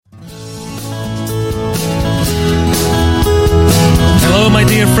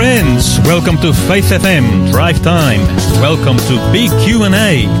dear friends. Welcome to Faith FM Drive Time. Welcome to Big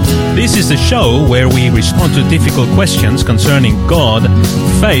Q&A. This is the show where we respond to difficult questions concerning God,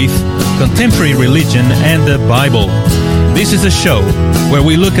 faith, contemporary religion, and the Bible. This is a show where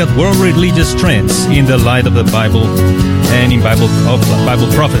we look at world religious trends in the light of the Bible and in Bible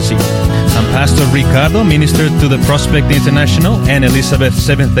prophecy. I'm Pastor Ricardo, minister to the Prospect International and Elizabeth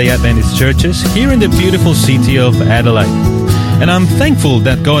Seventh-day Adventist churches here in the beautiful city of Adelaide. And I'm thankful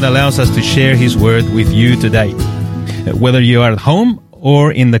that God allows us to share His Word with you today. Whether you are at home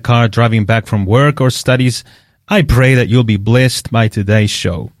or in the car driving back from work or studies, I pray that you'll be blessed by today's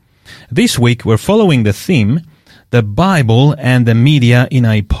show. This week, we're following the theme, the Bible and the media in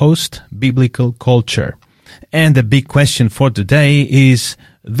a post-biblical culture. And the big question for today is,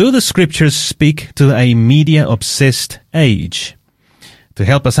 do the scriptures speak to a media-obsessed age? To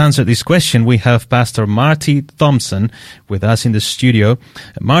help us answer this question, we have Pastor Marty Thompson with us in the studio.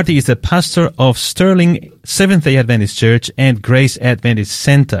 Marty is the pastor of Sterling Seventh-day Adventist Church and Grace Adventist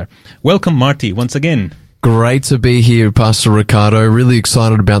Center. Welcome, Marty, once again. Great to be here, Pastor Ricardo. Really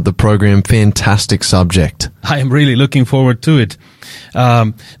excited about the program. Fantastic subject. I am really looking forward to it.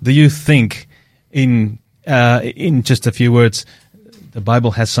 Do you think, in just a few words, the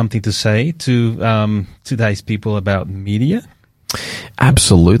Bible has something to say to today's people about media?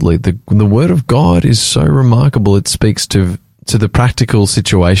 Absolutely. The Word of God is so remarkable. It speaks to the practical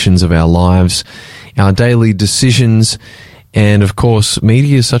situations of our lives, our daily decisions, and of course,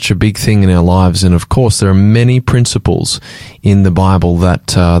 media is such a big thing in our lives. And of course, there are many principles in the Bible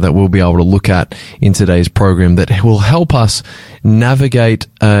that we'll be able to look at in today's program that will help us navigate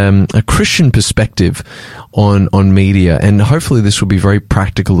a Christian perspective on media. And hopefully, this will be very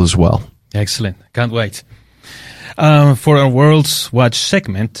practical as well. Excellent. Can't wait. For our World's Watch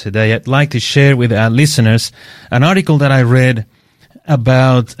segment today, I'd like to share with our listeners an article that I read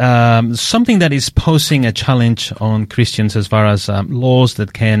about something that is posing a challenge on Christians as far as laws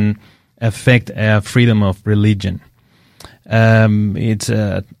that can affect our freedom of religion. It's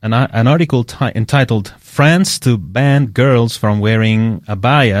an article entitled, France to Ban Girls from Wearing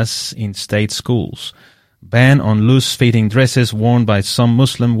Abayas in State Schools. Ban on loose-fitting dresses worn by some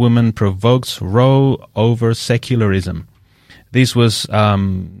Muslim women provokes row over secularism. This was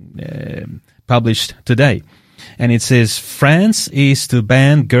published today. And it says, France is to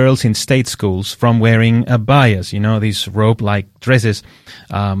ban girls in state schools from wearing abayas, these robe-like dresses,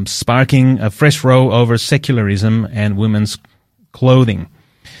 sparking a fresh row over secularism and women's clothing.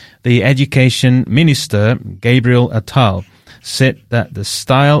 The education minister, Gabriel Attal, said that the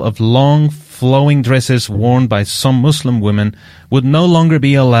style of long, flowing dresses worn by some Muslim women would no longer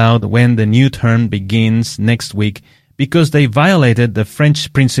be allowed when the new term begins next week because they violated the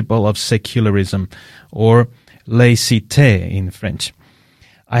French principle of secularism, or laïcité in French.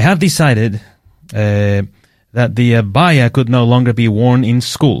 I have decided that the abaya could no longer be worn in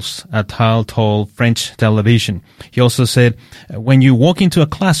schools, Attal told French television. He also said, when you walk into a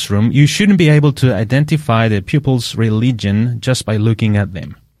classroom, you shouldn't be able to identify the pupil's religion just by looking at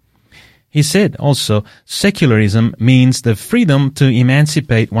them. He said also, secularism means the freedom to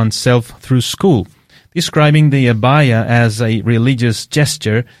emancipate oneself through school, describing the abaya as a religious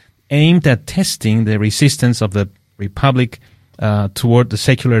gesture aimed at testing the resistance of the Republic toward the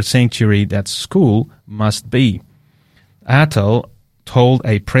secular sanctuary that school must be. Attal told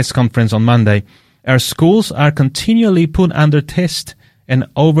a press conference on Monday, our schools are continually put under test, and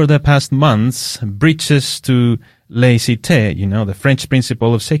over the past months, breaches to laïcité, the French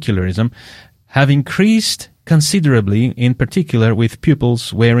principle of secularism, have increased considerably, in particular with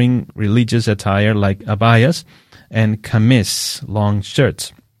pupils wearing religious attire like abayas and kamis, long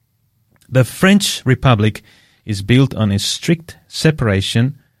shirts. The French Republic is built on a strict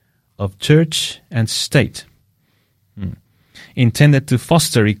separation of church and state, intended to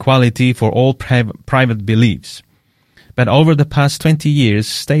foster equality for all private beliefs. But over the past 20 years,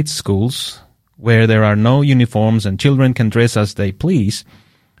 state schools, where there are no uniforms and children can dress as they please,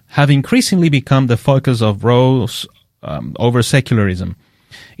 have increasingly become the focus of rows over secularism.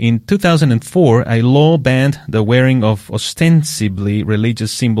 In 2004, a law banned the wearing of ostensibly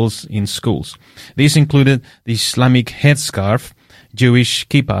religious symbols in schools. These included the Islamic headscarf, Jewish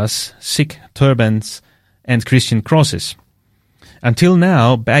kippas, Sikh turbans, and Christian crosses. Until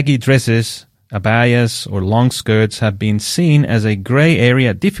now, baggy dresses, abayas, or long skirts have been seen as a gray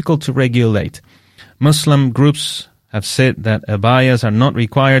area difficult to regulate. Muslim groups have said that abayas are not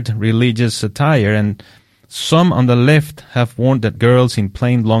required religious attire, and some on the left have warned that girls in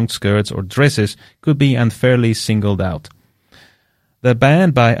plain long skirts or dresses could be unfairly singled out. The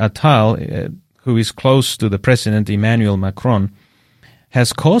ban by Attal, who is close to the President Emmanuel Macron,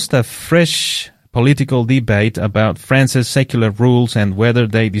 has caused a fresh political debate about France's secular rules and whether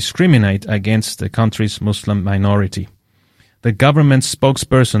they discriminate against the country's Muslim minority. The government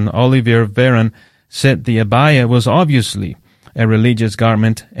spokesperson, Olivier Véran, said the abaya was obviously a religious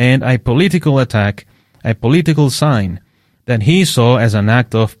garment and a political attack, a political sign that he saw as an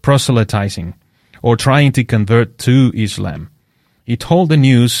act of proselytizing or trying to convert to Islam. He told the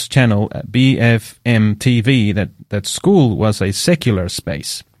news channel BFM TV that school was a secular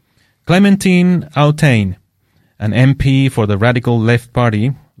space. Clémentine Autain, an MP for the radical left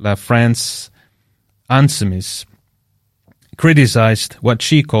party, La France Insoumise, criticized what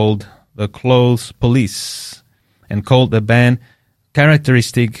she called the clothes police and called the ban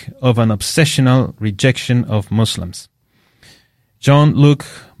characteristic of an obsessional rejection of Muslims. Jean-Luc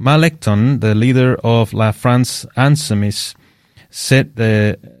Mélenchon, the leader of La France Insoumise, said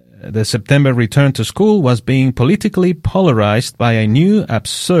the September return to school was being politically polarized by a new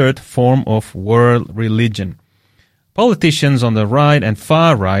absurd form of world religion. Politicians on the right and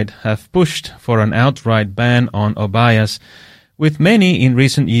far right have pushed for an outright ban on abayas, with many in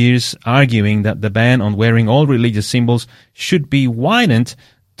recent years arguing that the ban on wearing all religious symbols should be widened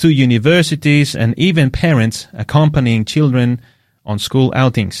to universities and even parents accompanying children on school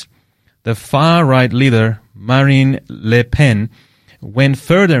outings. The far-right leader, Marine Le Pen, went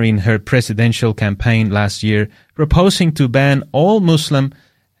further in her presidential campaign last year, proposing to ban all Muslim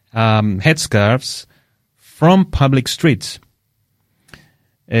headscarves from public streets.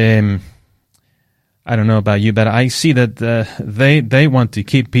 I don't know about you, but I see that they want to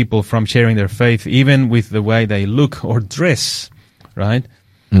keep people from sharing their faith, even with the way they look or dress, right?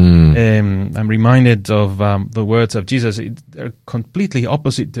 I'm reminded of the words of Jesus. They're completely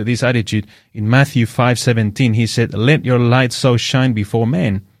opposite to this attitude. In Matthew 5:17, he said, "Let your light so shine before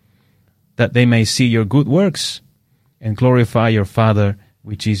men, that they may see your good works and glorify your Father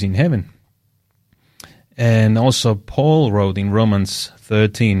which is in heaven." And also Paul wrote in Romans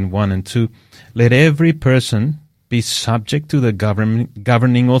 13:1 and 2, "Let every person be subject to the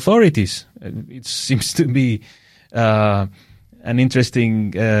governing authorities." It seems to be an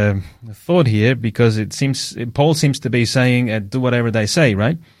interesting thought here, because Paul seems to be saying, do whatever they say,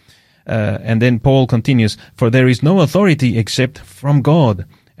 right? And then Paul continues, "For there is no authority except from God,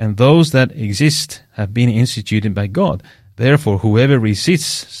 and those that exist have been instituted by God. Therefore, whoever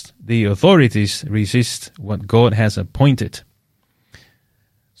resists the authorities resists what God has appointed."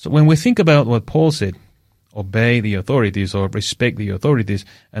 So when we think about what Paul said, obey the authorities or respect the authorities,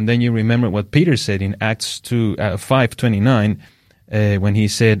 and then you remember what Peter said in Acts 5:29, when he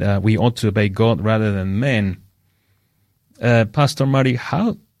said we ought to obey God rather than men. Pastor Marty,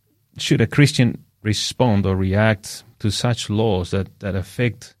 how should a Christian respond or react to such laws that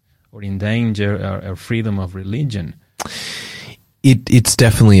affect or endanger our freedom of religion? It's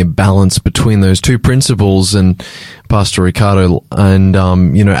definitely a balance between those two principles, and Pastor Ricardo, and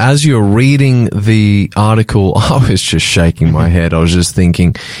as you're reading the article, I was just shaking my head. I was just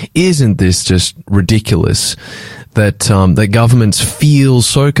thinking, isn't this just ridiculous that that governments feel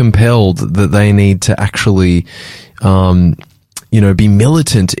so compelled that they need to actually be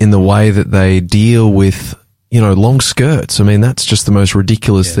militant in the way that they deal with long skirts? I mean, that's just the most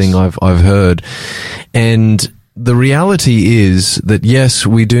ridiculous thing I've heard. And the reality is that, yes,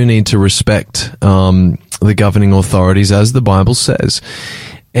 we do need to respect the governing authorities, as the Bible says.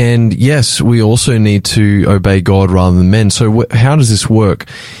 And yes, we also need to obey God rather than men. So how does this work?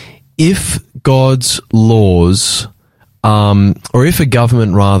 If God's laws, or if a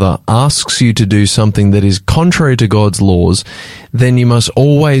government rather asks you to do something that is contrary to God's laws, then you must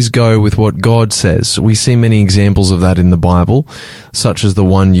always go with what God says. We see many examples of that in the Bible, such as the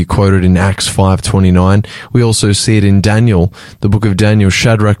one you quoted in Acts 5:29. We also see it in Daniel, the book of Daniel.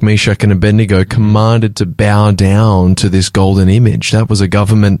 Shadrach, Meshach, and Abednego commanded to bow down to this golden image. That was a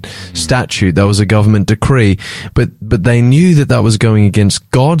government statute. That was a government decree. But they knew that was going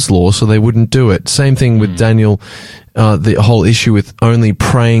against God's law, so they wouldn't do it. Same thing with Daniel. The whole issue with only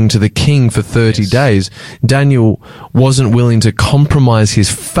praying to the king for 30 days. Daniel wasn't willing to compromise his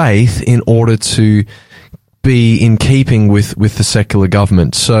faith in order to be in keeping with the secular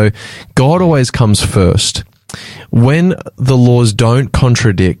government. So God always comes first. When the laws don't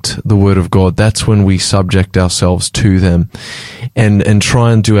contradict the word of God, that's when we subject ourselves to them and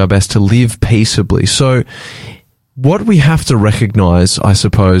try and do our best to live peaceably. So what we have to recognize, I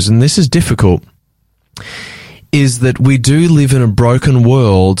suppose, and this is difficult, is that we do live in a broken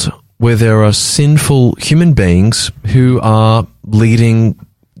world where there are sinful human beings who are leading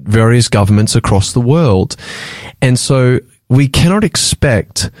various governments across the world. And so we cannot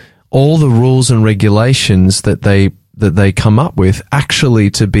expect all the rules and regulations that they they come up with actually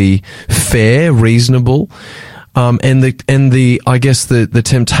to be fair, reasonable. And I guess the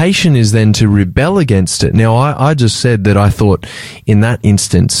temptation is then to rebel against it. Now, I just said that I thought in that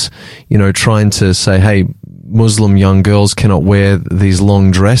instance, trying to say, hey, Muslim young girls cannot wear these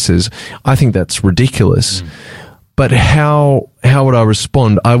long dresses, I think that's ridiculous. But how would I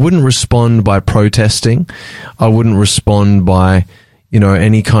respond? I wouldn't respond by protesting. I wouldn't respond by,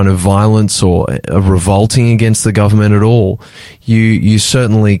 any kind of violence or revolting against the government at all. You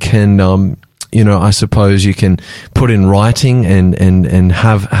certainly can, I suppose you can put in writing and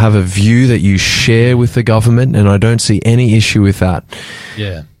have a view that you share with the government, and I don't see any issue with that.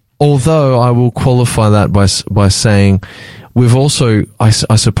 Yeah. Although I will qualify that by saying we've also, I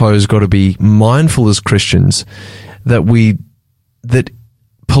suppose, got to be mindful as Christians that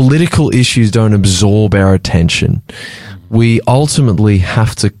political issues don't absorb our attention. We ultimately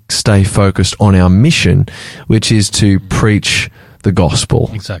have to stay focused on our mission, which is to preach the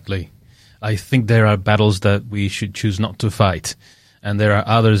gospel. Exactly. I think there are battles that we should choose not to fight, and there are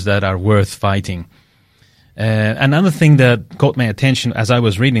others that are worth fighting. Another thing that caught my attention as I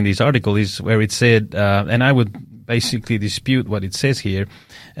was reading this article is where it said, and I would basically dispute what it says here,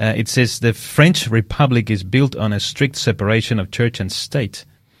 it says the French Republic is built on a strict separation of church and state.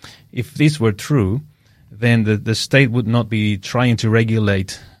 If this were true, then the state would not be trying to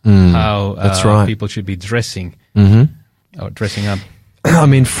regulate how people should be dressing or dressing up. I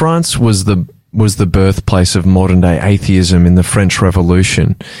mean, France was the birthplace of modern day atheism in the French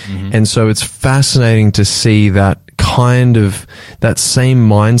Revolution. And so it's fascinating to see that same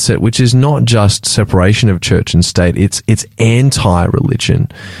mindset, which is not just separation of church and state, it's anti-religion.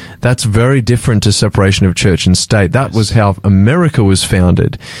 That's very different to separation of church and state. That was how America was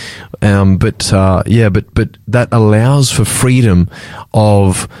founded. But that allows for freedom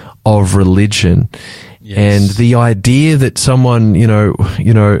of religion. Yes. And the idea that someone,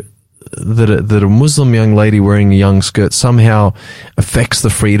 that a Muslim young lady wearing a young skirt somehow affects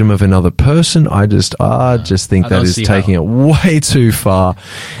the freedom of another person, I just think that is taking it way too far.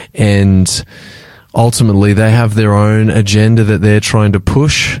 And ultimately, they have their own agenda that they're trying to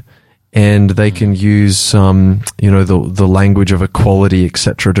push, and they can use, the language of equality,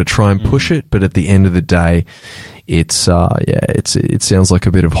 etc., to try and push it. But at the end of the day, it sounds like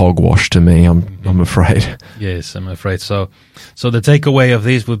a bit of hogwash to me. I'm afraid. Yes, I'm afraid so. So the takeaway of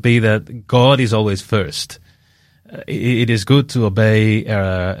this would be that God is always first. It is good to obey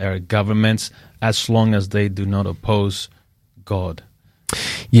our governments as long as they do not oppose God.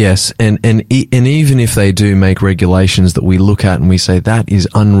 Yes, and even if they do make regulations that we look at and we say that is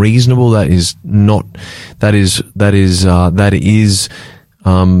unreasonable, that is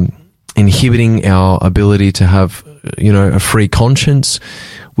inhibiting our ability to have, a free conscience,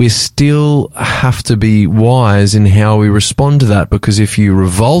 we still have to be wise in how we respond to that, because if you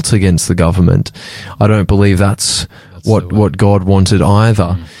revolt against the government, I don't believe that's what God wanted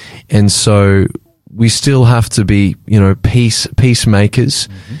either. And so we still have to be, peacemakers,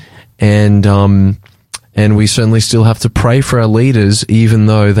 and we certainly still have to pray for our leaders, even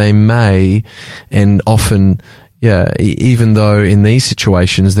though they may, and often, even though in these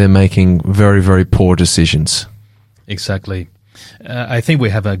situations they're making very, very poor decisions. Exactly. I think we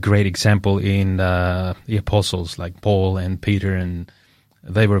have a great example in the apostles like Paul and Peter, and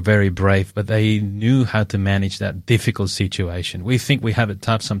they were very brave, but they knew how to manage that difficult situation. We think we have it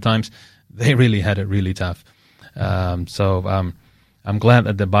tough sometimes. They really had it really tough. So I'm glad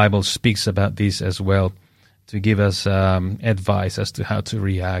that the Bible speaks about this as well, to give us advice as to how to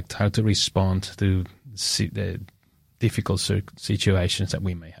react, how to respond to the difficult situations that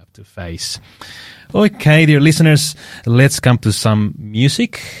we may have to face. Okay, dear listeners, let's come to some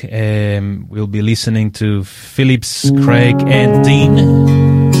music. We'll be listening to Phillips, Craig, and Dean,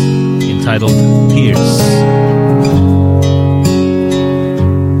 entitled Tears.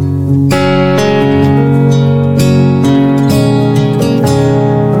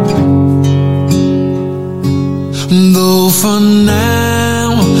 For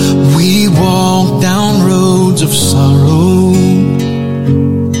now, we walk down roads of sorrow.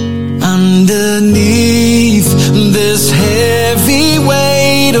 Underneath this heavy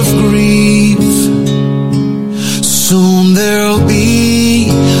weight of grief, soon there'll be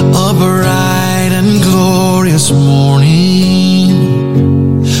a bright and glorious morning,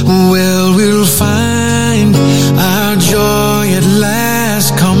 where we'll find our joy at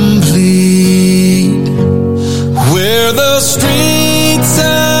last complete, where the streets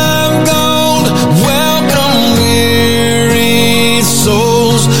of gold welcome weary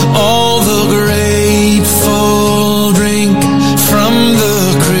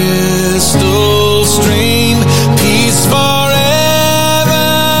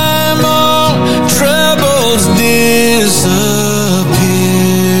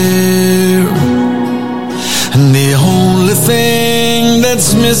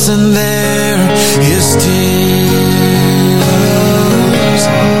missing there is tears.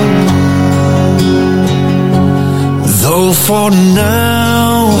 Though for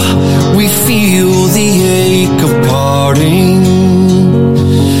now we feel the ache of parting,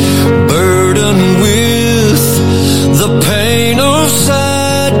 burdened with the pain of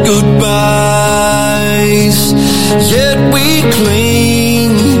sad goodbyes, yet we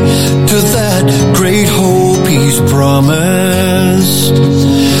cling to that great hope He's promised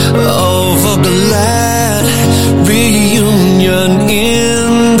of a glad reunion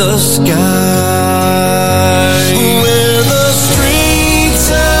in the sky, where the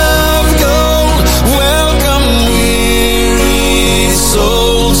streets of gold welcome weary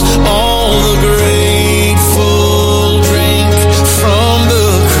souls. All the grateful drink from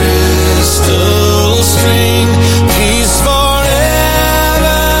the crystal stream. Peace forevermore,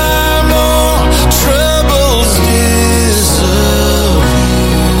 troubles disappear,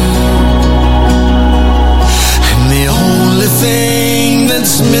 and the only thing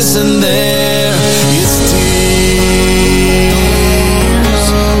that's missing there is tears.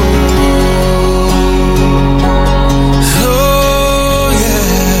 Oh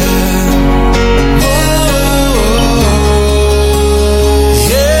yeah, yeah,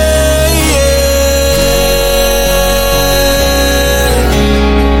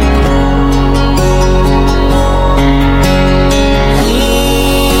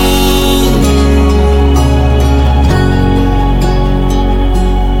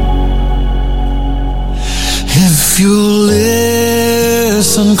 if you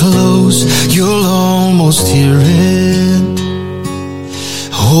listen close, you'll almost hear it.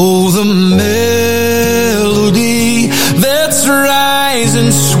 Oh, the melody that's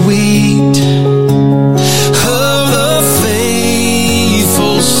rising sweet of the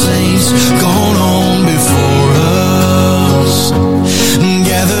faithful saints gone on before us,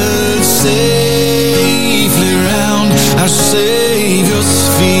 gathered safely round our Savior's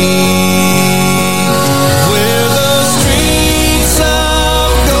feet, where the streets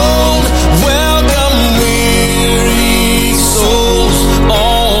of gold welcome weary souls.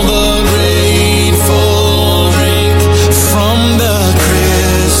 All the grateful drink from the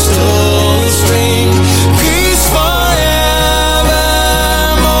crystal stream. Peace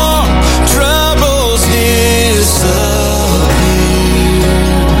forevermore, troubles disappear,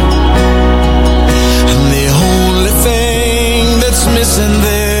 and the only thing that's missing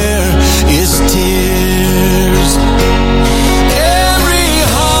there is tears. Every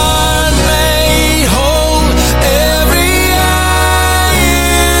heart made whole, every eye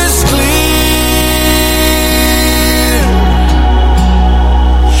is clear,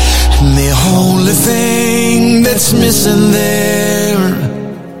 and the only thing that's missing there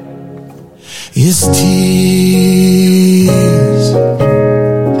is tears.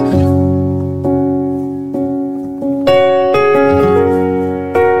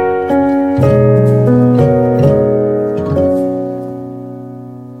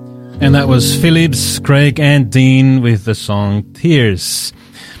 And that was Phillips, Craig and Dean with the song Tears.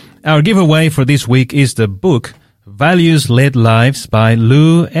 Our giveaway for this week is the book Values-Led Lives by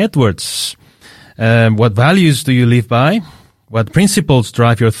Lou Edwards. What values do you live by? What principles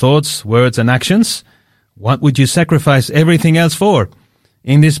drive your thoughts, words and actions? What would you sacrifice everything else for?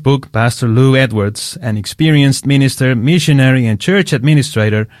 In this book, Pastor Lou Edwards, an experienced minister, missionary and church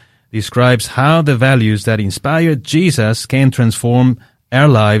administrator, describes how the values that inspired Jesus can transform our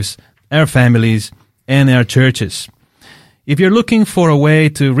lives, our families, and our churches. If you're looking for a way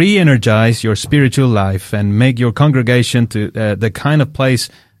to re-energize your spiritual life and make your congregation to the kind of place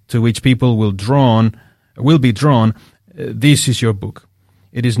to which people will be drawn, this is your book.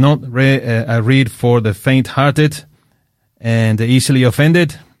 It is not a read for the faint-hearted and the easily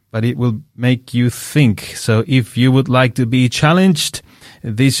offended, but it will make you think. So if you would like to be challenged,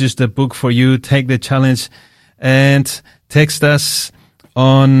 this is the book for you. Take the challenge and text us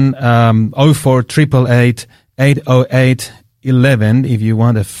on 04888 808 11 if you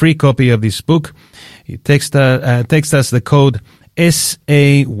want a free copy of this book. You text us the code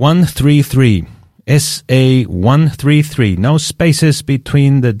SA133. SA133. No spaces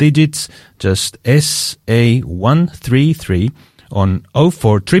between the digits, just SA133 on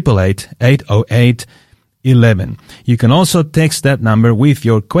 04888 808 11. You can also text that number with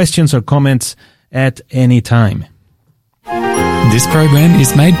your questions or comments at any time. This program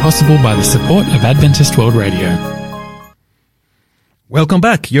is made possible by the support of Adventist World Radio. Welcome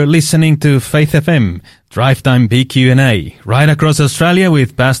back. You're listening to Faith FM, Drive Time BQ&A, right across Australia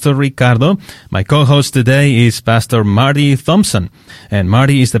with Pastor Ricardo. My co-host today is Pastor Marty Thompson, and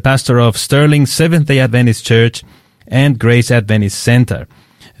Marty is the pastor of Sterling Seventh-day Adventist Church and Grace Adventist Center.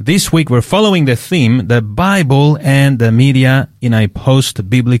 This week we're following the theme, the Bible and the media in a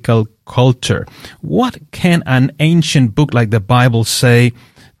post-biblical culture. What can an ancient book like the Bible say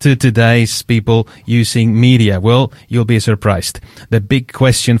to today's people using media? Well, you'll be surprised. The big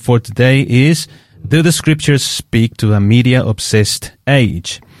question for today is, do the scriptures speak to a media-obsessed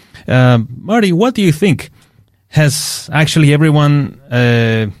age? Marty, what do you think? Has actually everyone,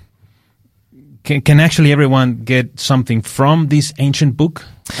 can actually everyone get something from this ancient book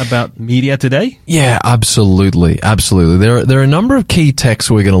about media today? Yeah, absolutely. There are a number of key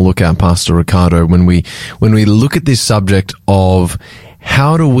texts we're going to look at, Pastor Ricardo, when we look at this subject of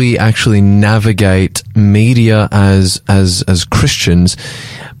how do we actually navigate media as Christians.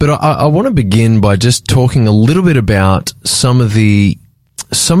 But I want to begin by just talking a little bit about some of the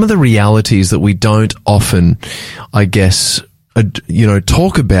realities that we don't often, I guess,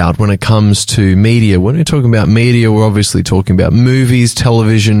 talk about when it comes to media. When we're talking about media, we're obviously talking about movies,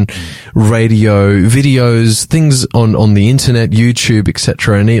 television, radio, videos, things on the internet, YouTube,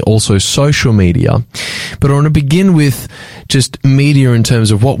 etc., and also social media. But I want to begin with just media in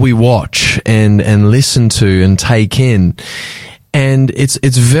terms of what we watch and listen to and take in. And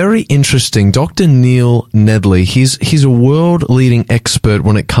it's very interesting. Dr. Neil Nedley, he's a world-leading expert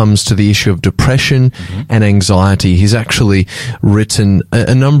when it comes to the issue of depression and anxiety. He's actually written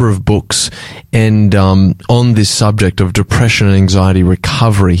a number of books and on this subject of depression and anxiety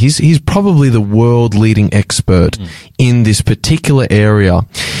recovery. He's probably the world-leading expert in this particular area.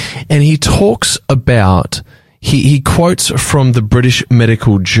 And he talks about He quotes from the British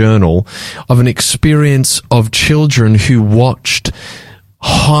Medical Journal of an experience of children who watched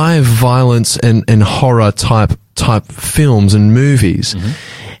high violence and horror type films and movies.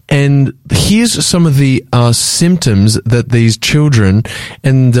 And here's some of the symptoms that these children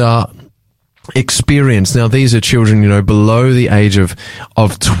experience. Now, these are children, below the age of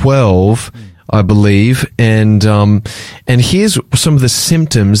 12, I believe. And here's some of the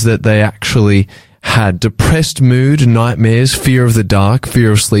symptoms that they actually had: depressed mood, nightmares, fear of the dark,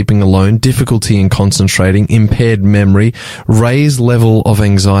 fear of sleeping alone, difficulty in concentrating, impaired memory, raised level of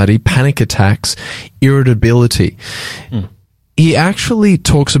anxiety, panic attacks, irritability. He actually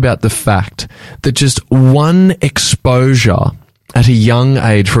talks about the fact that just one exposure at a young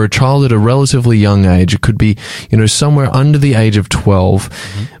age, for a child at a relatively young age, it could be, somewhere under the age of 12,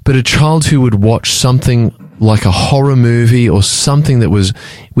 but a child who would watch something like a horror movie or something that was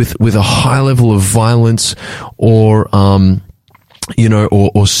with a high level of violence or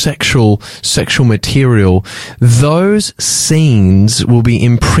sexual material, those scenes will be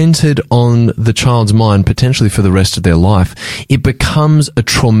imprinted on the child's mind potentially for the rest of their life. It becomes a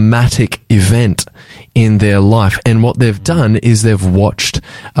traumatic event in their life. And what they've done is they've watched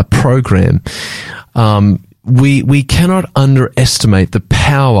a program. We cannot underestimate the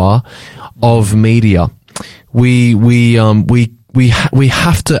power of media. We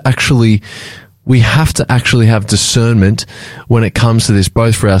have to actually have discernment when it comes to this,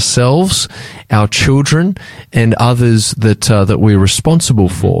 both for ourselves, our children, and others that we're responsible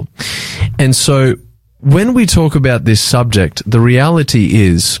for. And so when we talk about this subject, the reality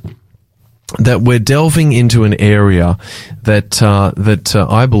is that we're delving into an area that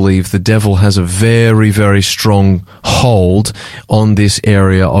I believe the devil has a very, very strong hold on this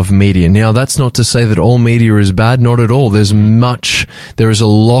area of media. Now, that's not to say that all media is bad, not at all. There is a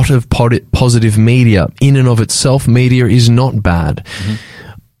lot of positive media. In and of itself, media is not bad.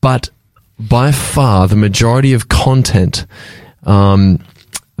 But by far, the majority of content, when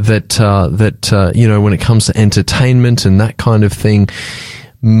it comes to entertainment and that kind of thing,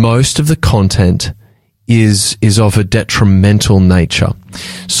 most of the content is of a detrimental nature.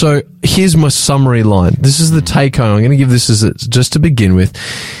 So here's my summary line. This is the take home. I'm going to give this just to begin with.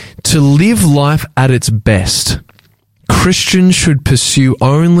 To live life at its best, Christians should pursue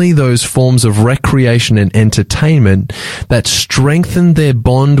only those forms of recreation and entertainment that strengthen their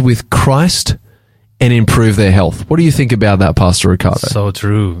bond with Christ and improve their health. What do you think about that, Pastor Ricardo? So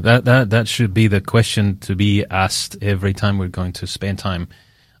true. That should be the question to be asked every time we're going to spend time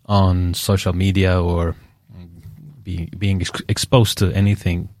on social media or being exposed to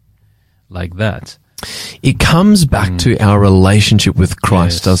anything like that. It comes back to our relationship with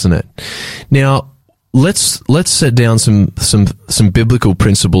Christ, doesn't it? Now, let's set down some biblical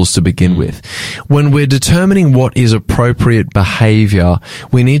principles to begin with. When we're determining what is appropriate behavior,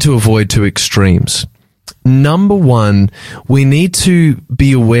 we need to avoid two extremes. Number one, we need to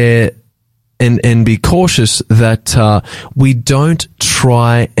be aware and be cautious that we don't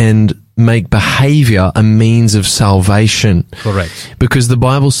try and make behavior a means of salvation. Correct. Because the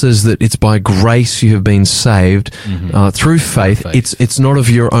Bible says that it's by grace you have been saved through faith. It's not of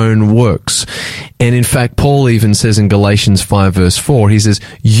your own works. And in fact, Paul even says in Galatians 5 verse 4, he says,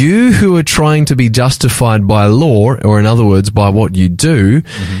 you who are trying to be justified by law, or in other words, by what you do,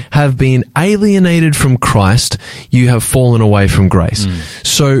 have been alienated from Christ. You have fallen away from grace.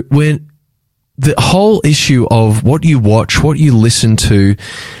 So when the whole issue of what you watch, what you listen to,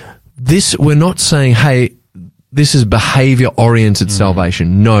 this, we're not saying, hey, this is behavior-oriented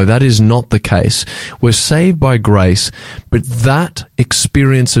salvation. No, that is not the case. We're saved by grace, but that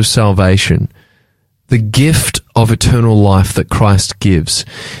experience of salvation, the gift of eternal life that Christ gives,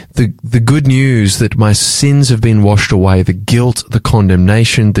 the good news that my sins have been washed away, the guilt, the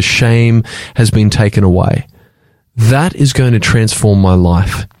condemnation, the shame has been taken away, that is going to transform my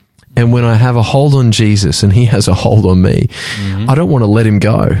life. And when I have a hold on Jesus and he has a hold on me, I don't want to let him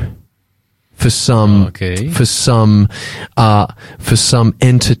go for some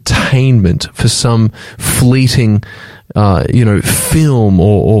entertainment, for some fleeting, film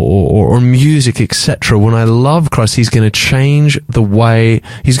or music, etc. When I love Christ, he's going to change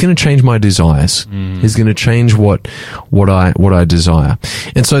he's going to change my desires. He's going to change what I desire.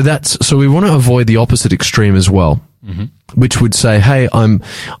 And so we want to avoid the opposite extreme as well. Which would say, hey, I'm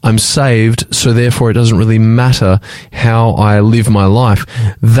saved, so therefore it doesn't really matter how I live my life.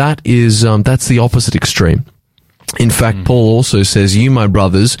 That's the opposite extreme. In fact, Paul also says, you, my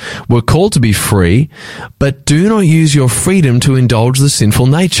brothers, were called to be free, but do not use your freedom to indulge the sinful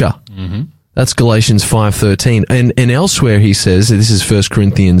nature. That's Galatians 5:13. And elsewhere he says, this is 1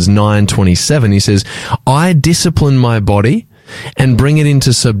 Corinthians 9:27, he says, I discipline my body and bring it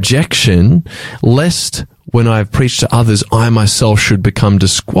into subjection, lest when I have preached to others, I myself should become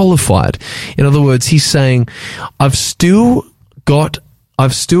disqualified. In other words, he's saying, I've still got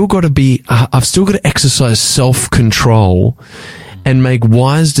to exercise self-control and make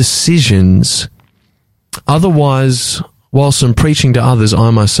wise decisions. Otherwise, whilst I'm preaching to others, I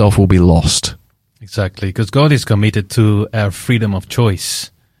myself will be lost. Exactly, because God is committed to our freedom of choice.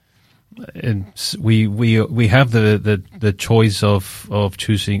 And we have the choice of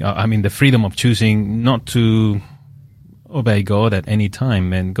choosing, the freedom of choosing not to obey God at any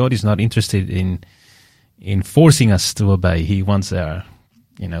time. And God is not interested in forcing us to obey. He wants our,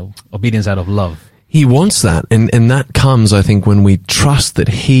 obedience out of love. He wants that. And that comes, I think, when we trust that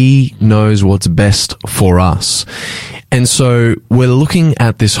he knows what's best for us. And so we're looking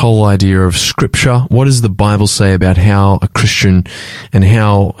at this whole idea of Scripture. What does the Bible say about how a Christian and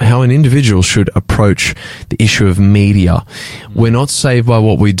how an individual should approach the issue of media? We're not saved by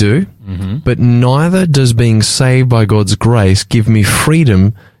what we do, but neither does being saved by God's grace give me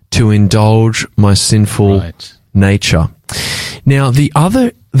freedom to indulge my sinful nature. Now, the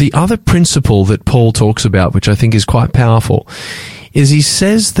other principle that Paul talks about, which I think is quite powerful, is he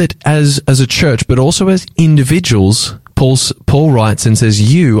says that as a church, but also as individuals, Paul writes and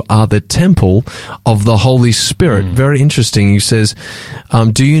says, you are the temple of the Holy Spirit. Very interesting. He says,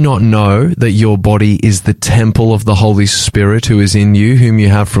 do you not know that your body is the temple of the Holy Spirit who is in you, whom you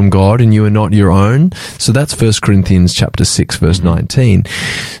have from God, and you are not your own? So that's 1 Corinthians chapter 6, verse 19.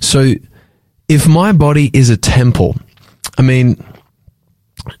 So if my body is a temple,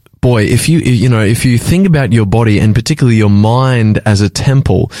 boy, if you think about your body and particularly your mind as a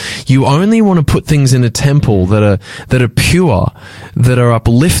temple, you only want to put things in a temple that are pure, that are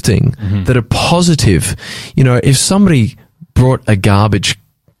uplifting, that are positive. If somebody brought a garbage,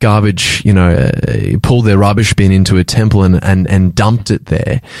 pulled their rubbish bin into a temple and dumped it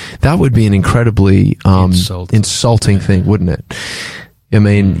there, that would be an incredibly insulting thing, wouldn't it?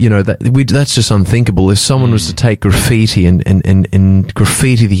 That's just unthinkable. If someone was to take graffiti and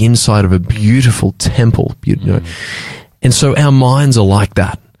graffiti the inside of a beautiful temple, and so our minds are like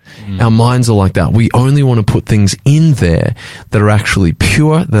that. Our minds are like that. We only want to put things in there that are actually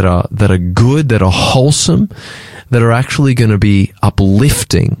pure, that are good, that are wholesome, that are actually going to be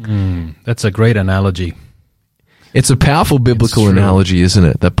uplifting. That's a great analogy. It's a powerful biblical analogy, isn't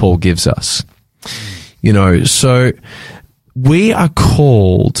it, that Paul gives us? So we are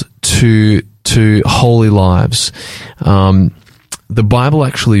called to holy lives. The Bible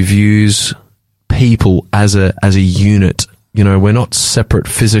actually views people as a unit. We're not separate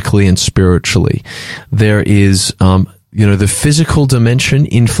physically and spiritually. There is, the physical dimension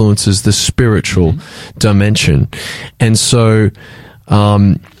influences the spiritual dimension. And so,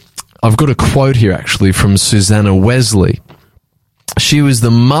 I've got a quote here actually from Susanna Wesley. She was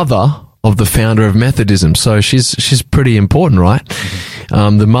the mother of the founder of Methodism. So she's pretty important, right?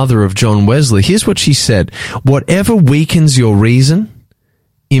 The mother of John Wesley. Here's what she said. Whatever weakens your reason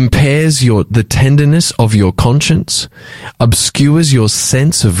impairs the tenderness of your conscience, obscures your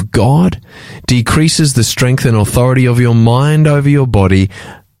sense of God, decreases the strength and authority of your mind over your body,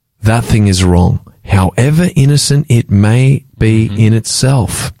 that thing is wrong, however innocent it may be in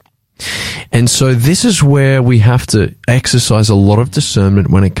itself. And so this is where we have to exercise a lot of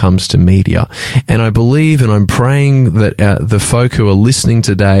discernment when it comes to media. And I believe and I'm praying that the folk who are listening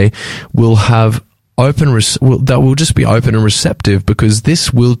today will have that will just be open and receptive, because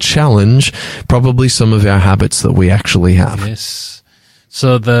this will challenge probably some of our habits that we actually have. Yes.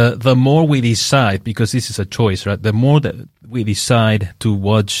 So the more we decide, because this is a choice, right? The more that we decide to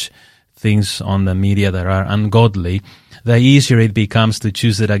watch things on the media that are ungodly, the easier it becomes to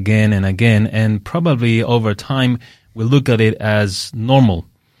choose it again and again. And probably over time, we look at it as normal.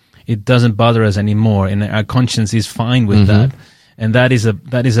 It doesn't bother us anymore, and our conscience is fine with that. And that is a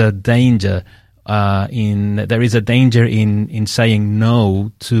danger. There is a danger in saying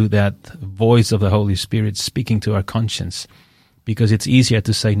no to that voice of the Holy Spirit speaking to our conscience, because it's easier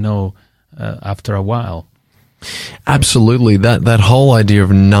to say no after a while. Absolutely. That whole idea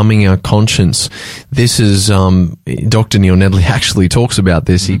of numbing our conscience, this is, Dr. Neil Nedley actually talks about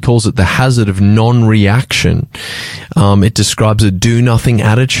this. He calls it the hazard of non-reaction. It describes a do-nothing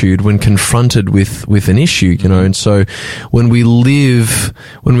attitude when confronted with an issue, and so when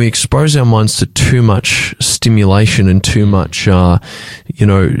we expose our minds to too much stimulation and too much, too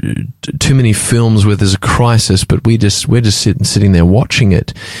many films where there's a crisis, but we're just sitting there watching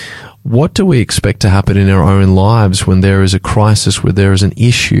it. What do we expect to happen in our own lives when there is a crisis, where there is an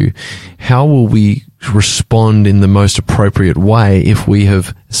issue? How will we respond in the most appropriate way if we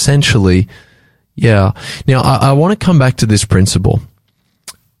have essentially, Now, I want to come back to this principle.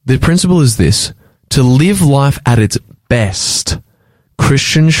 The principle is this: to live life at its best,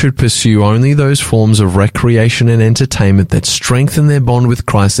 Christians should pursue only those forms of recreation and entertainment that strengthen their bond with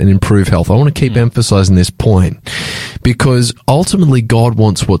Christ and improve health. I want to keep emphasizing this point, because ultimately God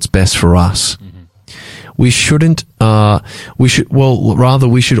wants what's best for us. We should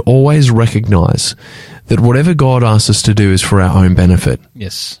always recognize that whatever God asks us to do is for our own benefit.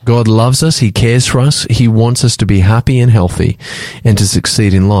 Yes. God loves us. He cares for us. He wants us to be happy and healthy and to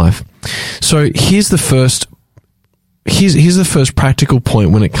succeed in life. So here's the first practical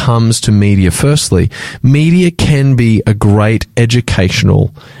point when it comes to media. Firstly, media can be a great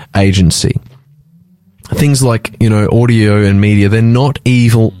educational agency. Things like, audio and media, they're not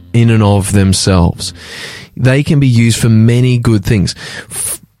evil in and of themselves. They can be used for many good things.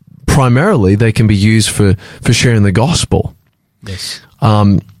 Primarily, they can be used for sharing the gospel. Yes.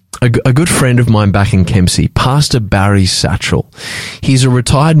 A good friend of mine back in Kempsey, Pastor Barry Satchel, he's a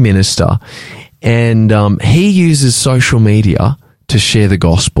retired minister, and he uses social media to share the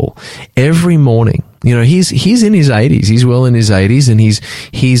gospel every morning. He's in his 80s. He's well in his 80s, and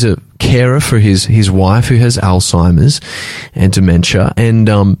he's a carer for his wife who has Alzheimer's and dementia. And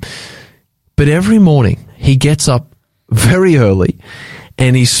but every morning he gets up very early,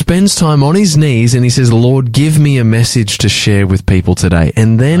 and he spends time on his knees, and he says, "Lord, give me a message to share with people today."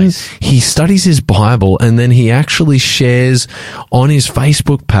 And then he studies his Bible, and then he actually shares on his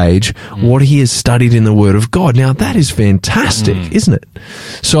Facebook page what he has studied in the Word of God. Now, that is fantastic, isn't it?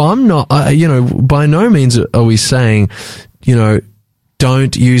 So I'm not, by no means are we saying,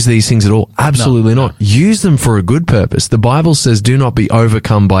 don't use these things at all. Absolutely not. Use them for a good purpose. The Bible says, do not be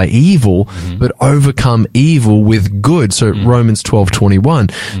overcome by evil, but overcome evil with good. So Romans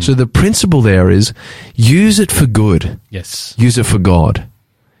 12:21. So the principle there is, use it for good. Yes. Use it for God.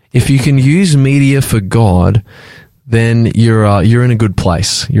 If you can use media for God, then you're in a good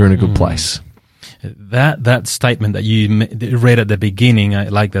place. You're in a good place. That statement that you read at the beginning, I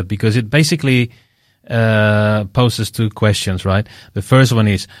like that, because it basically poses two questions, right? The first one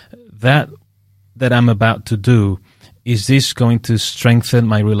is that I'm about to do, is this going to strengthen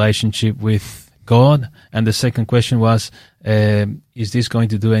my relationship with God? And the second question was, is this going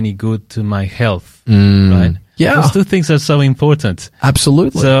to do any good to my health? Right? Yeah. Those two things are so important.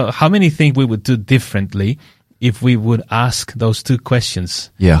 Absolutely. So how many think we would do differently if we would ask those two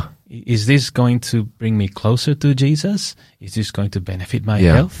questions? Yeah. Is this going to bring me closer to Jesus? Is this going to benefit my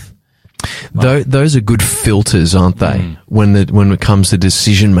health? Those are good filters, aren't they? When it comes to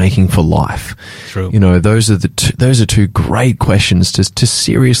decision making for life. True. Those are two great questions to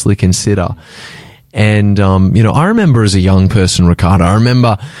seriously consider. And I remember as a young person, Ricardo, I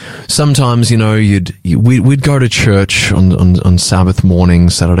remember sometimes we'd go to church on Sabbath morning,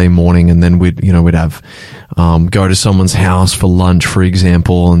 Saturday morning, and then we'd have go to someone's house for lunch, for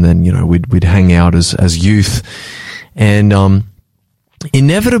example, and then we'd hang out as youth. And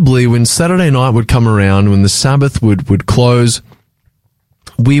inevitably, when Saturday night would come around, when the Sabbath would close,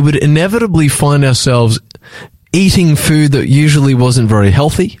 we would inevitably find ourselves eating food that usually wasn't very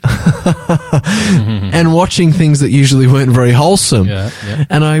healthy and watching things that usually weren't very wholesome. Yeah.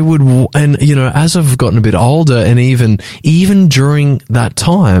 And as I've gotten a bit older, and even during that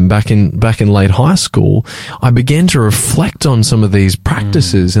time back in late high school, I began to reflect on some of these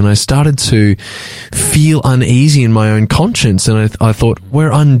practices, and I started to feel uneasy in my own conscience. And I thought,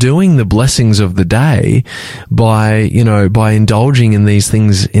 we're undoing the blessings of the day by indulging in these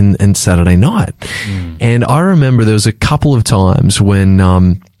things in Saturday night. And I remember there was a couple of times when,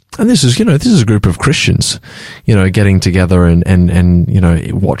 and this is a group of Christians, getting together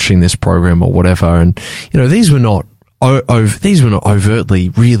and watching this program or whatever. And, these were not overtly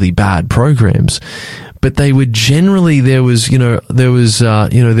really bad programs, but they were generally, there was allusions,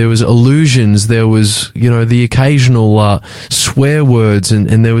 there was, the occasional, swear words,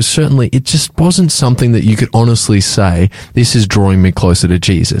 and there was certainly, it just wasn't something that you could honestly say, this is drawing me closer to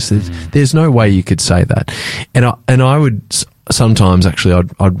Jesus. There's no way you could say that. And I would sometimes actually,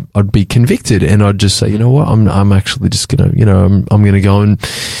 I'd be convicted, and I'd just say, you know what, I'm actually just gonna, I'm gonna go and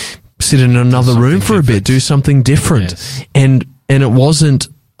sit in another room for a bit, do something different. Yes. And it wasn't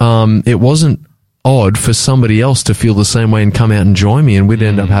odd for somebody else to feel the same way and come out and join me, and we'd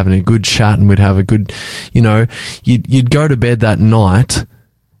end up having a good chat, and we'd have a good, you'd go to bed that night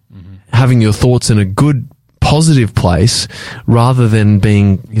having your thoughts in a good, positive place, rather than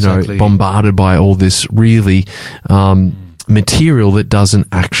being, Exactly. bombarded by all this really material that doesn't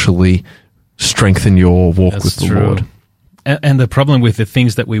actually strengthen your walk with the Lord. And the problem with the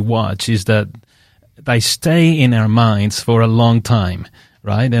things that we watch is that they stay in our minds for a long time,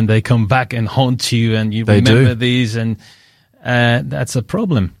 right? And they come back and haunt you, and you remember these, and that's a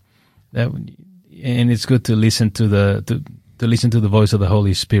problem. And it's good to listen to the voice of the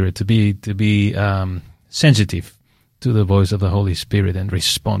Holy Spirit, to be sensitive to the voice of the Holy Spirit and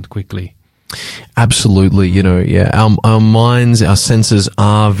respond quickly. Absolutely. Our minds, our senses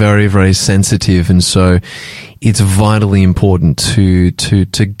are very, very sensitive. And so it's vitally important to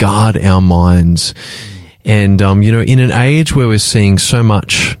guard our minds. And, in an age where we're seeing so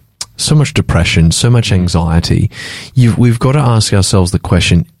much depression, so much anxiety, we've got to ask ourselves the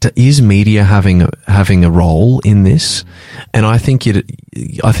question, is media having a role in this? And I think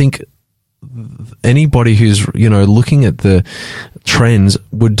anybody who's, looking at the trends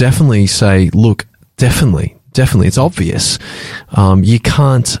would definitely say, look, definitely, it's obvious. You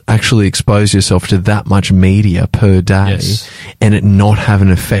can't actually expose yourself to that much media per day and it not have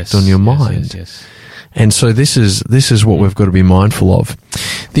an effect on your mind. Yes. And so this is what we've got to be mindful of.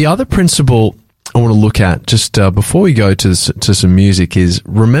 The other principle I want to look at just before we go to some music is,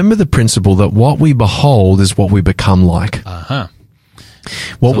 remember the principle that what we behold is what we become like.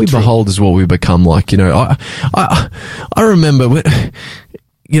 What we behold is what we become like. I remember,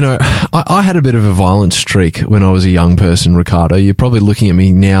 I had a bit of a violent streak when I was a young person, Ricardo. You're probably looking at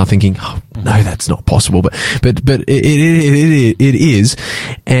me now thinking, oh, no, that's not possible. But it is.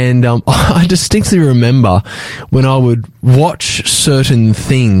 And, I distinctly remember when I would watch certain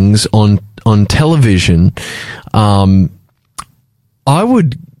things on television, I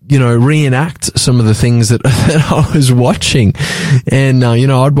would, reenact some of the things that I was watching. And,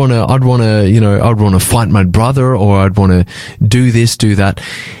 I'd want to fight my brother, or I'd want to do this, do that.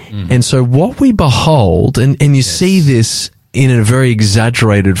 And so what we behold, and you see this in a very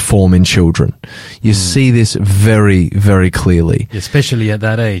exaggerated form in children. You see this very, very clearly. Especially at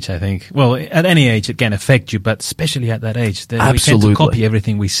that age, I think. Well, at any age it can affect you, but especially at that age. Absolutely. We tend to copy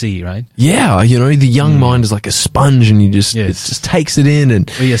everything we see, right? Yeah, the young mind is like a sponge, and it just takes it in. And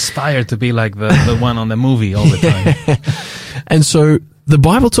we aspire to be like the one on the movie all the time. And so the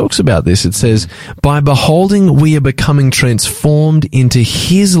Bible talks about this. It says, by beholding, we are becoming transformed into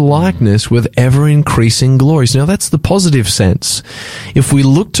his likeness with ever increasing glories. Now that's the positive sense. If we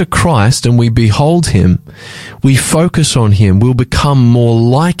look to Christ and we behold him, we focus on him, we'll become more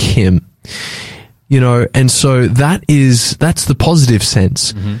like him. And so that's the positive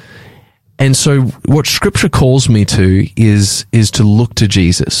sense. And so what Scripture calls me to is to look to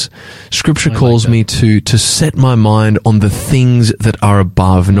Jesus. Scripture calls me to set my mind on the things that are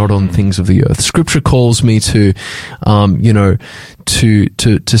above, not on things of the earth. Scripture calls me to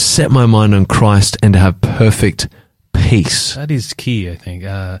set my mind on Christ and to have perfect peace. That is key, I think,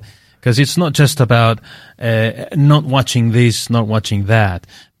 because it's not just about not watching this, not watching that,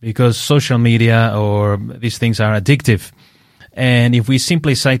 because social media or these things are addictive. And if we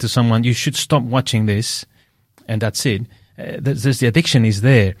simply say to someone, you should stop watching this, and that's it, there's the addiction is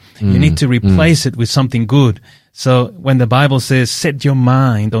there. You need to replace it with something good. So when the Bible says, set your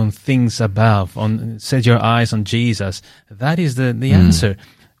mind on things above, set your eyes on Jesus, that is the answer.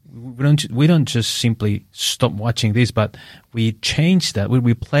 We don't just simply stop watching this, but we change that. We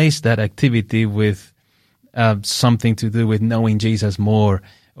replace that activity with something to do with knowing Jesus more,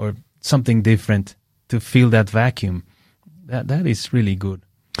 or something different to fill that vacuum. That is really good.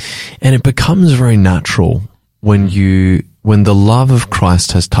 And it becomes very natural when the love of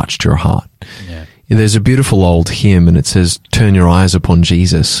Christ has touched your heart. Yeah. There's a beautiful old hymn, and it says, turn your eyes upon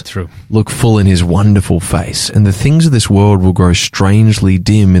Jesus. True. Look full in his wonderful face, and the things of this world will grow strangely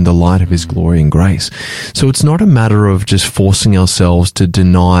dim in the light of his glory and grace. So it's not a matter of just forcing ourselves to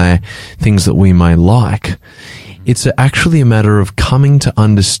deny things that we may like. It's actually a matter of coming to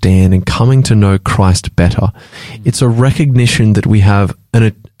understand and coming to know Christ better. It's a recognition that we have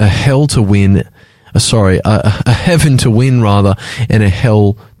a hell to win, a heaven to win rather, and a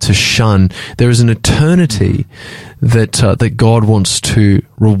hell to shun. There is an eternity that God wants to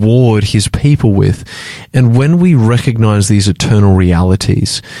reward his people with. And when we recognize these eternal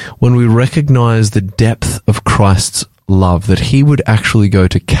realities, when we recognize the depth of Christ's love, that he would actually go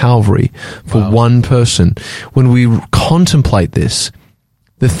to Calvary for one person, when we contemplate this,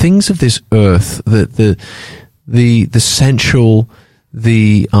 the things of this earth, the sensual,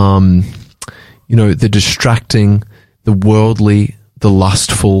 the distracting, the worldly, the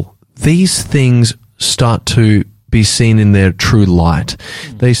lustful, these things start to be seen in their true light.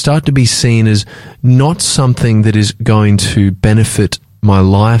 They start to be seen as not something that is going to benefit my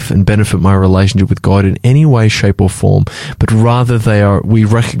life and benefit my relationship with God in any way, shape or form, but rather we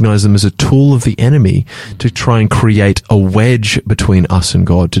recognize them as a tool of the enemy to try and create a wedge between us and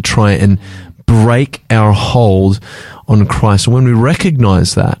God, to try and break our hold on Christ. And when we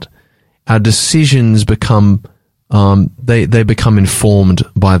recognize that, our decisions become they become informed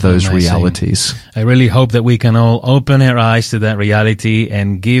by those realities. I really hope that we can all open our eyes to that reality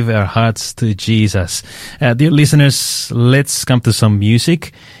and give our hearts to Jesus. Dear listeners, let's come to some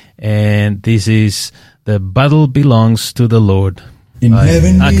music. And this is The Battle Belongs to the Lord. In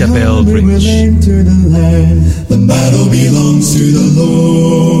heaven behold, we will enter the land. The battle belongs to the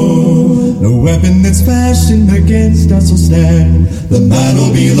Lord. No weapon that's fashioned against us will stand. The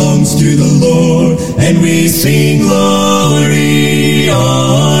battle belongs to the Lord. And we sing glory,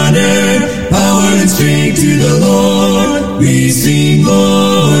 honor, power and strength to the Lord. We sing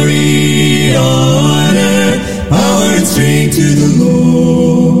glory, honor, power and strength to the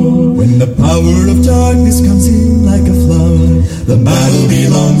Lord. When the power of darkness comes in like a flood, the battle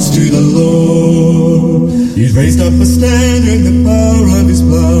belongs to the Lord. He's raised up a standard, the power of his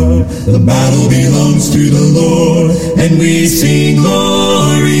blood. The battle belongs to the Lord. And we sing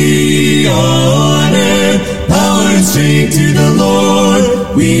glory, honor, power and strength to the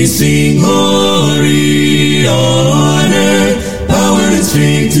Lord. We sing glory, honor, power and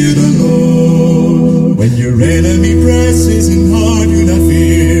strength to the Lord. When your enemy presses in hard, do not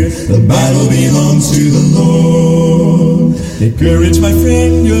fear. The battle belongs to the Lord. Take courage, my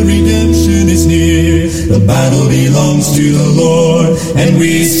friend, your redemption is near. The battle belongs to the Lord. And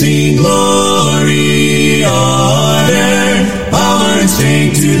we sing glory, honor, power and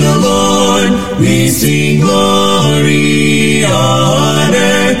strength to the Lord. We sing glory,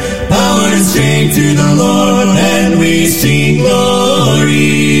 honor, power and strength to the Lord. And we sing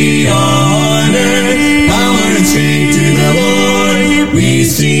glory, honor, power and strength to the Lord. We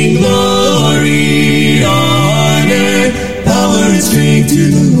sing glory, honor, power and strength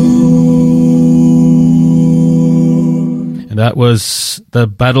to the Lord. And that was The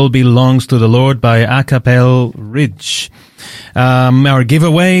Battle Belongs to the Lord by A Cappella Ridge. Our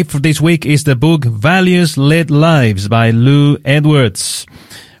giveaway for this week is the book Values-Led Lives by Lou Edwards.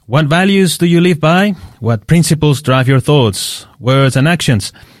 What values do you live by? What principles drive your thoughts, words, and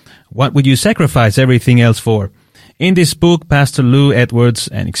actions? What would you sacrifice everything else for? In this book, Pastor Lou Edwards,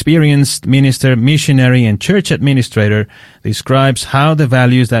 an experienced minister, missionary, and church administrator, describes how the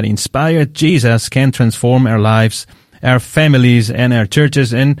values that inspired Jesus can transform our lives, our families, and our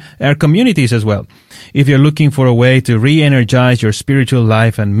churches, and our communities as well. If you're looking for a way to re-energize your spiritual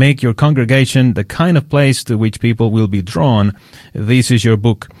life and make your congregation the kind of place to which people will be drawn, this is your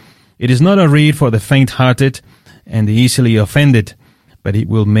book. It is not a read for the faint-hearted and the easily offended, but it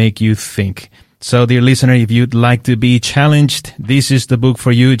will make you think. So, dear listener, if you'd like to be challenged, this is the book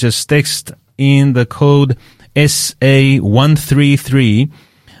for you. Just text in the code SA133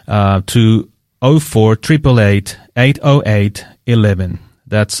 to 0488 808 11.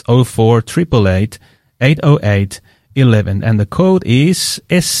 That's 0488 808 11. And the code is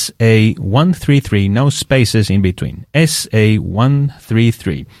SA133, no spaces in between.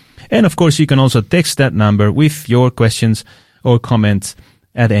 SA133. And of course, you can also text that number with your questions or comments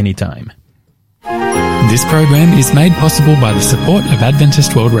at any time. This program is made possible by the support of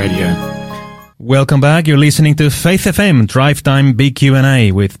Adventist World Radio. Welcome back. You're listening to Faith FM Drive Time Big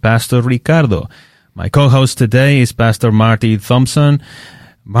Q&A with Pastor Ricardo. My co-host today is Pastor Marty Thompson.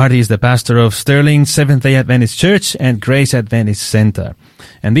 Marty is the pastor of Sterling Seventh-day Adventist Church and Grace Adventist Center.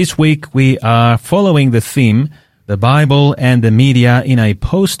 And this week we are following the theme, the Bible and the media in a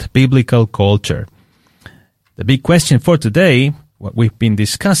post-biblical culture. The big question for today, what we've been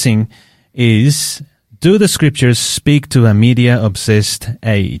discussing, is, do the scriptures speak to a media-obsessed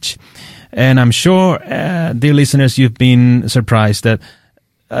age? And I'm sure, dear listeners, you've been surprised that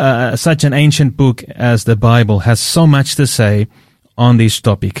such an ancient book as the Bible has so much to say on this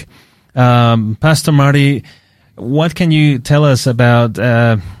topic. Pastor Marty, what can you tell us about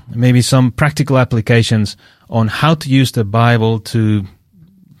maybe some practical applications on how to use the Bible to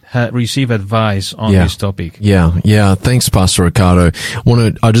receive advice on this topic? Yeah. Thanks, Pastor Ricardo.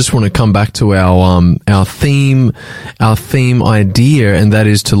 I just want to come back to our theme idea, and that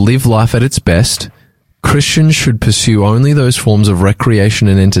is to live life at its best. Christians should pursue only those forms of recreation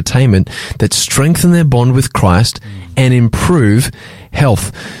and entertainment that strengthen their bond with Christ and improve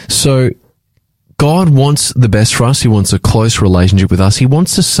health. So God wants the best for us. He wants a close relationship with us. He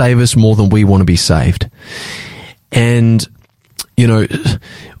wants to save us more than we want to be saved. And,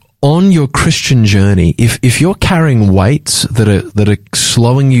 on your Christian journey, if you're carrying weights that are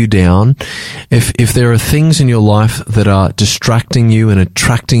slowing you down, if there are things in your life that are distracting you and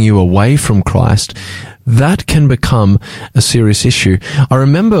attracting you away from Christ, that can become a serious issue. I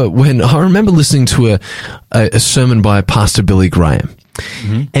remember listening to a sermon by Pastor Billy Graham.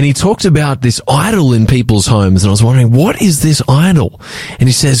 Mm-hmm. And he talked about this idol in people's homes, and I was wondering, what is this idol? And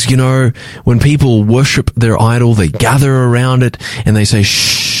he says, when people worship their idol, they gather around it and they say,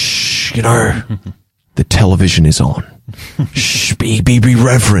 shh, the television is on. Shh, be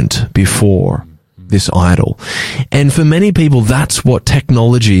reverent before this idol. And for many people, that's what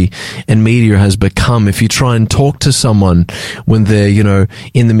technology and media has become. If you try and talk to someone when they're,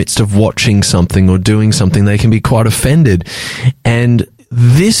 in the midst of watching something or doing something, they can be quite offended. And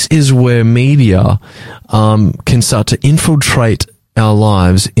this is where media can start to infiltrate our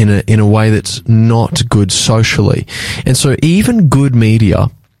lives in a way that's not good socially. And so even good media,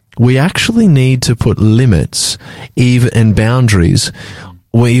 we actually need to put limits and boundaries,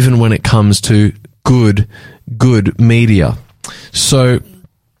 even when it comes to good media. So,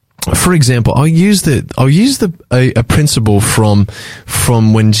 for example, I'll use a principle from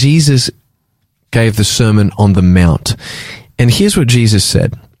when Jesus gave the Sermon on the Mount. And here's what Jesus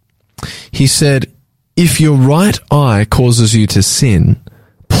said. He said, "If your right eye causes you to sin,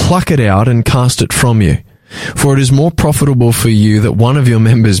 pluck it out and cast it from you. For it is more profitable for you that one of your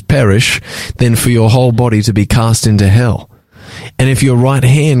members perish than for your whole body to be cast into hell. And if your right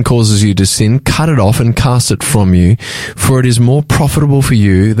hand causes you to sin, cut it off and cast it from you. For it is more profitable for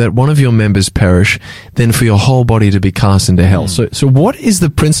you that one of your members perish than for your whole body to be cast into hell." So what is the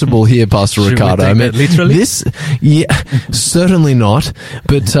principle here, Pastor Ricardo? I mean, literally? Certainly not.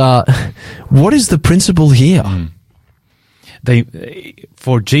 But what is the principle here?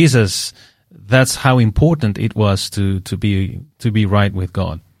 For Jesus, that's how important it was to be right with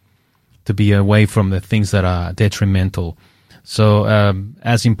God, to be away from the things that are detrimental. So,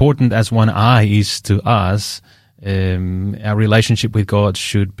 as important as one eye is to us, our relationship with God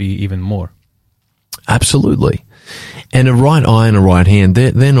should be even more. Absolutely. And a right eye and a right hand,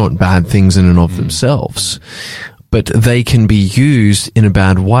 they're not bad things in and of themselves, but they can be used in a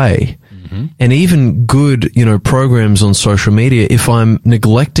bad way. Mm-hmm. And even good, programs on social media, if I'm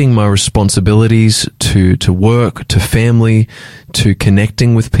neglecting my responsibilities to work, to family, to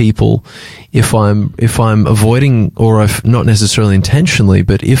connecting with people, if I'm avoiding, or if not necessarily intentionally,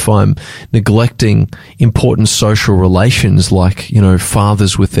 but if I'm neglecting important social relations like,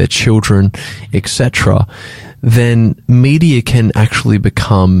 fathers with their children, etc., then media can actually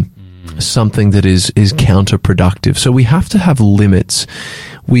become something that is counterproductive. So we have to have limits.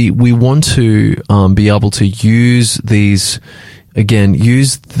 We want to be able to use these, again,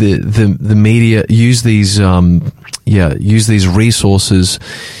 use the media, use these resources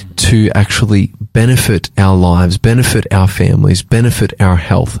to actually benefit our lives, benefit our families, benefit our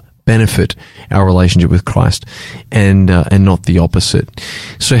health, benefit our relationship with Christ, and not the opposite.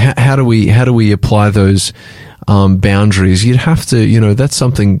 So how do we apply those boundaries? You'd have to, that's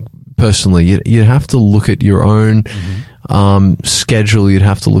something personally. You'd have to look at your own schedule. You'd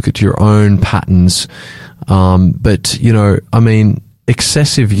have to look at your own patterns. But,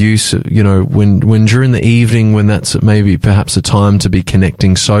 excessive use, when during the evening, when that's maybe perhaps a time to be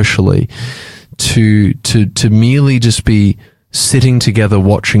connecting socially, to merely just be sitting together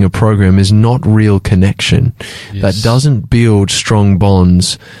watching a program is not real connection. Yes. That doesn't build strong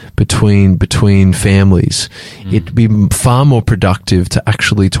bonds between families. It'd be far more productive to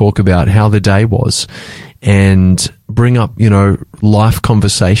actually talk about how the day was and bring up, life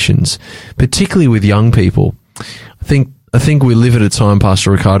conversations, particularly with young people. I think we live at a time,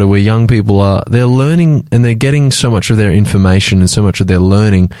 Pastor Ricardo, where young people they're learning and they're getting so much of their information and so much of their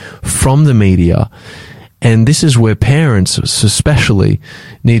learning from the media. And this is where parents especially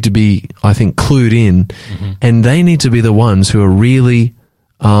need to be, I think, clued in, and they need to be the ones who are really,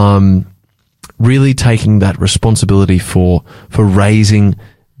 really taking that responsibility for raising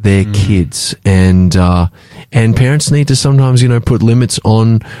their kids. And parents need to sometimes, put limits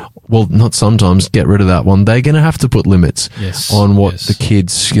on, well, not sometimes, get rid of that one. They're going to have to put limits on what the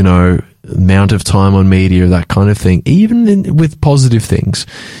kids, amount of time on media, that kind of thing, even with positive things,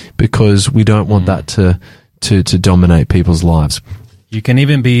 because we don't want that to dominate people's lives. You can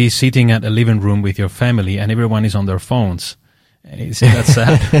even be sitting at a living room with your family and everyone is on their phones. Isn't that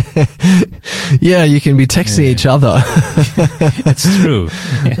sad? Yeah, you can be texting each other. It's true.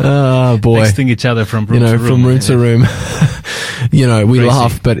 Oh, boy. Texting each other from room to room. From room to room. We Crazy.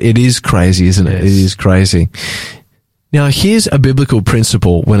 laugh, but it is crazy, isn't it? Yes. It is crazy. Now, here's a biblical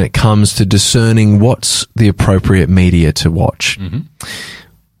principle when it comes to discerning what's the appropriate media to watch.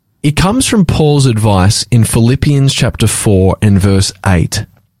 It comes from Paul's advice in Philippians chapter 4 and verse 8.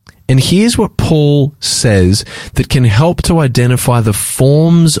 And here's what Paul says that can help to identify the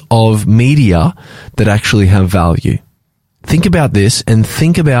forms of media that actually have value. Think about this and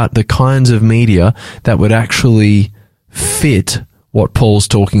think about the kinds of media that would actually fit what Paul's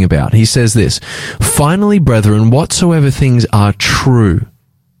talking about. He says this, "Finally, brethren, whatsoever things are true,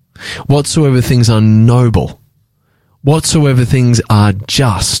 whatsoever things are noble, whatsoever things are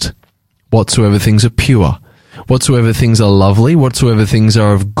just, whatsoever things are pure, whatsoever things are lovely, whatsoever things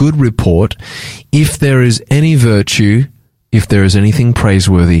are of good report, if there is any virtue, if there is anything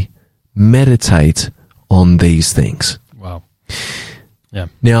praiseworthy, meditate on these things." Wow. Yeah.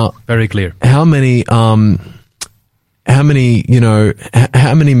 Now, Very clear. how many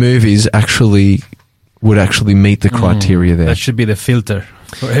movies would actually meet the criteria there? That should be the filter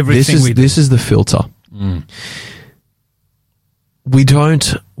for everything we do. This is the filter. We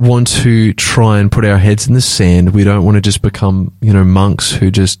don't want to try and put our heads in the sand. We don't want to just become, monks who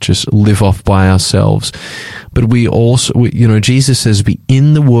just live off by ourselves. But we also, Jesus says, be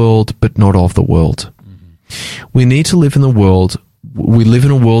in the world, but not of the world. We need to live in the world. We live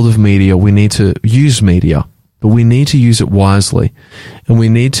in a world of media. We need to use media, but we need to use it wisely. And we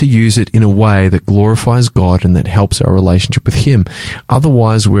need to use it in a way that glorifies God and that helps our relationship with Him.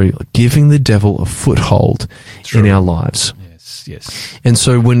 Otherwise, we're giving the devil a foothold in our lives. Yes. And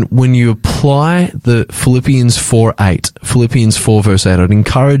so when you apply the Philippians 4 verse 8, I'd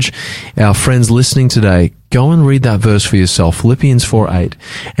encourage our friends listening today, go and read that verse for yourself, Philippians 4:8,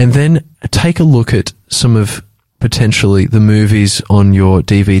 and then take a look at some of potentially the movies on your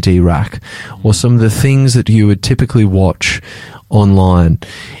DVD rack or some of the things that you would typically watch online,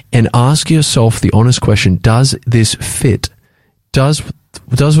 and ask yourself the honest question, does this fit? Does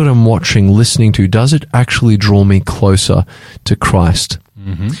what I'm watching, listening to, does it actually draw me closer to Christ?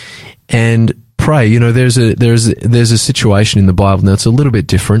 And pray. There's a situation in the Bible now. It's a little bit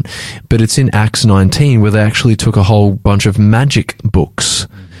different, but it's in Acts 19 where they actually took a whole bunch of magic books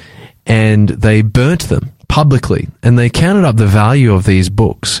and they burnt them publicly, and they counted up the value of these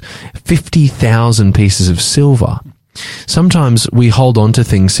books, 50,000 pieces of silver. Sometimes we hold on to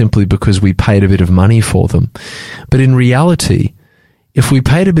things simply because we paid a bit of money for them, but in reality, if we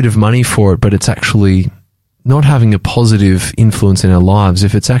paid a bit of money for it, but it's actually not having a positive influence in our lives,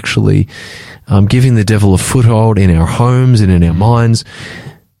 if it's actually giving the devil a foothold in our homes and in our minds,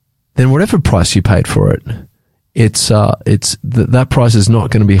 then whatever price you paid for it, that price is not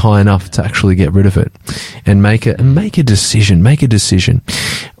going to be high enough to actually get rid of it and make a decision. Make a decision.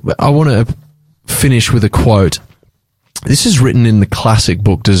 I want to finish with a quote. This is written in the classic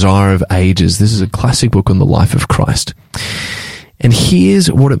book, Desire of Ages. This is a classic book on the life of Christ. And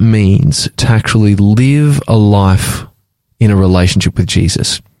here's what it means to actually live a life in a relationship with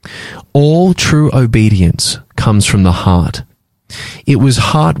Jesus. All true obedience comes from the heart. It was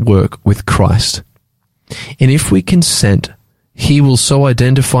heart work with Christ. And if we consent, He will so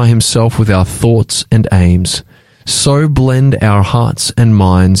identify Himself with our thoughts and aims, so blend our hearts and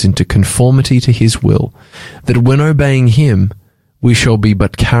minds into conformity to His will, that when obeying Him, we shall be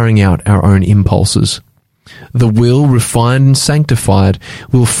but carrying out our own impulses. the will refined and sanctified,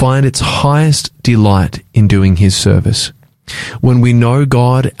 will find its highest delight in doing his service. When we know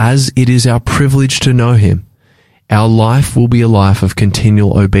God as it is our privilege to know him, our life will be a life of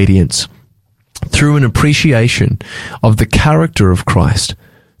continual obedience. Through an appreciation of the character of Christ,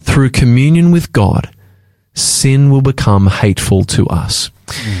 through communion with God, sin will become hateful to us.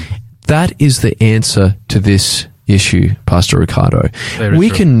 That is the answer to this issue, Pastor Ricardo. We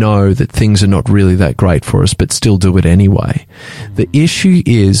can know that things are not really that great for us, but still do it anyway. The issue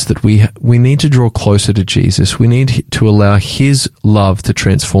is that we need to draw closer to Jesus. We need to allow his love to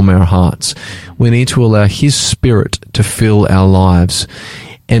transform our hearts. We need to allow his spirit to fill our lives.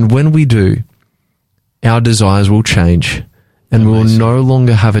 And when we do, our desires will change, and we will no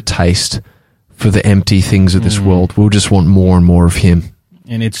longer have a taste for the empty things of this world. We'll just want more and more of him.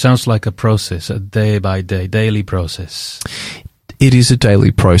 And it sounds like a process, a day-by-day, daily process. It is a daily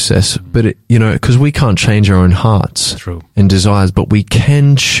process, but because we can't change our own hearts and desires, but we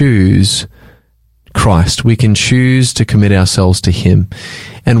can choose Christ. We can choose to commit ourselves to him.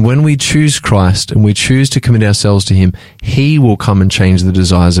 And when we choose Christ and we choose to commit ourselves to him, he will come and change the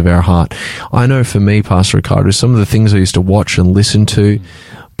desires of our heart. I know for me, Pastor Ricardo, some of the things I used to watch and listen to,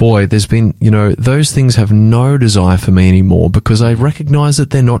 boy, there's been, those things have no desire for me anymore because I recognize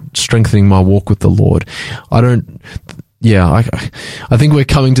that they're not strengthening my walk with the Lord. I think we're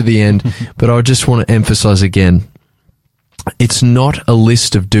coming to the end, but I just want to emphasize again, it's not a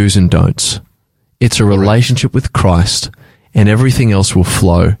list of do's and don'ts. It's a relationship with Christ, and everything else will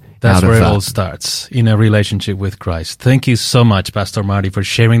flow out of that. That's where it all starts, in a relationship with Christ. Thank you so much, Pastor Marty, for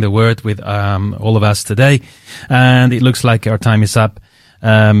sharing the word with all of us today. And it looks like our time is up.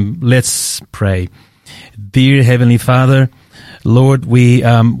 Let's pray. Dear Heavenly Father, Lord, we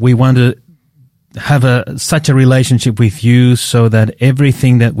want to have such a relationship with you so that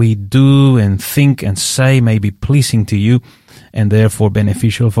everything that we do and think and say may be pleasing to you and therefore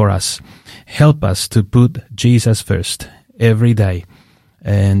beneficial for us. Help us to put Jesus first every day.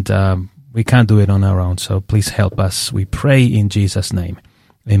 And we can't do it on our own, so please help us. We pray in Jesus' name.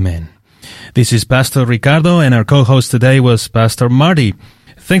 Amen. This is Pastor Ricardo, and our co-host today was Pastor Marty.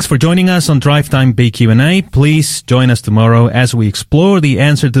 Thanks for joining us on Drive Time Big Q&A. Please join us tomorrow as we explore the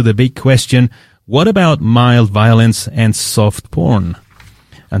answer to the big question, what about mild violence and soft porn?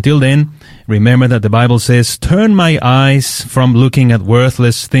 Until then, remember that the Bible says, turn my eyes from looking at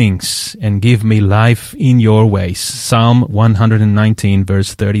worthless things and give me life in your ways. Psalm 119,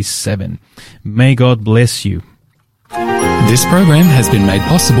 verse 37. May God bless you. This program has been made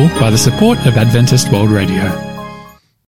possible by the support of Adventist World Radio.